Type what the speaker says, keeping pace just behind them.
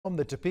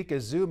The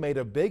Topeka Zoo made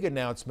a big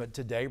announcement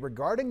today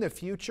regarding the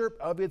future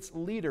of its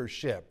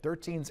leadership.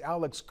 13's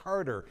Alex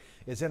Carter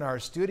is in our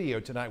studio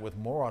tonight with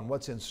more on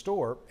what's in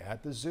store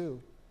at the zoo.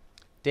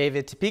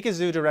 David, Topeka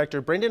Zoo Director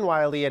Brendan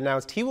Wiley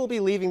announced he will be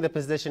leaving the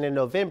position in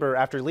November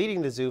after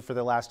leading the zoo for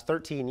the last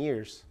 13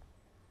 years.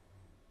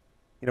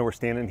 You know, we're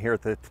standing here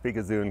at the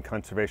Topeka Zoo and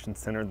Conservation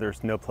Center.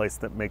 There's no place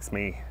that makes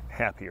me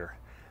happier.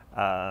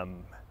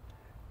 And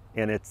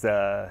it's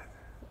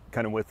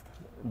kind of with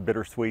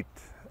bittersweet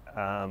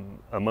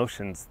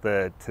emotions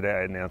that today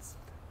I announced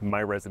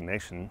my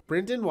resignation.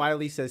 Brendan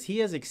Wiley says he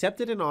has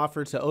accepted an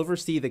offer to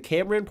oversee the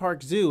Cameron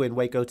Park Zoo in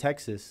Waco,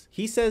 Texas.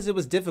 He says it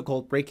was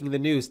difficult breaking the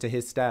news to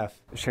his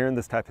staff. Sharing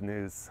this type of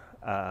news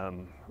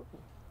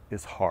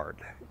is hard.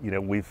 You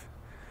know,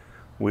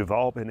 we've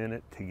all been in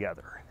it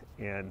together,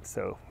 and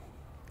so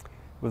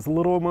it was a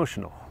little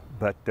emotional,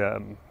 but I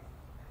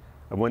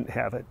wouldn't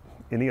have it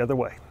any other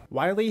way.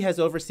 Wiley has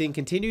overseen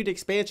continued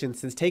expansion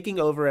since taking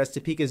over as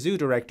Topeka Zoo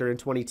Director in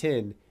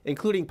 2010,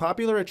 including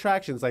popular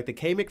attractions like the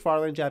K.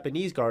 McFarland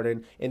Japanese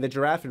Garden and the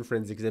Giraffe and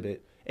Friends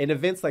exhibit, and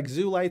events like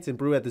Zoo Lights and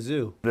Brew at the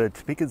Zoo. The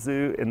Topeka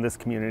Zoo in this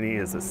community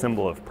is a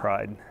symbol of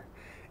pride.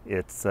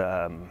 It's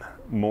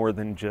more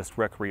than just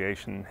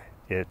recreation.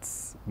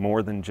 It's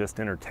more than just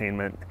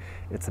entertainment.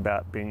 It's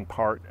about being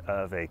part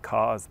of a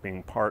cause,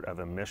 being part of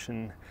a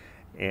mission,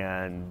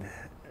 and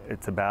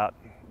it's about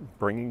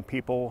bringing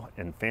people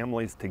and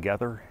families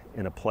together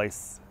in a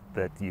place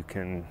that you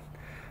can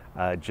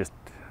just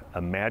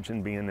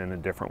imagine being in a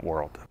different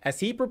world. As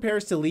he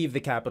prepares to leave the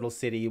capital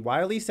city,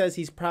 Wiley says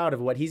he's proud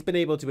of what he's been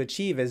able to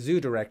achieve as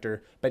zoo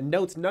director, but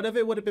notes none of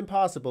it would have been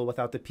possible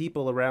without the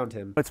people around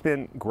him. It's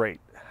been great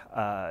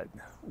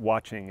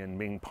watching and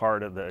being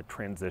part of the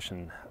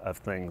transition of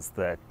things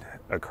that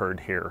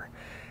occurred here.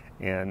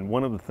 And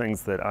one of the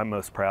things that I'm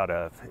most proud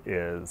of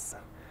is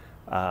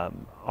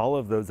all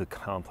of those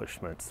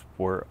accomplishments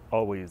were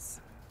always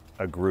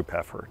a group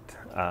effort.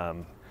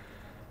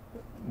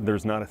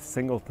 There's not a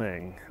single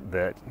thing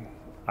that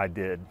I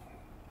did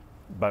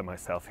by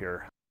myself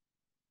here.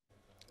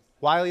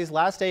 Wiley's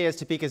last day as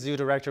Topeka Zoo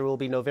Director will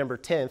be November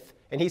 10th,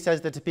 and he says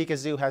the Topeka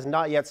Zoo has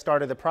not yet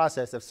started the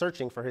process of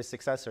searching for his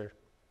successor.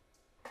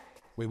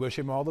 We wish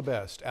him all the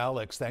best.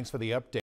 Alex, thanks for the update.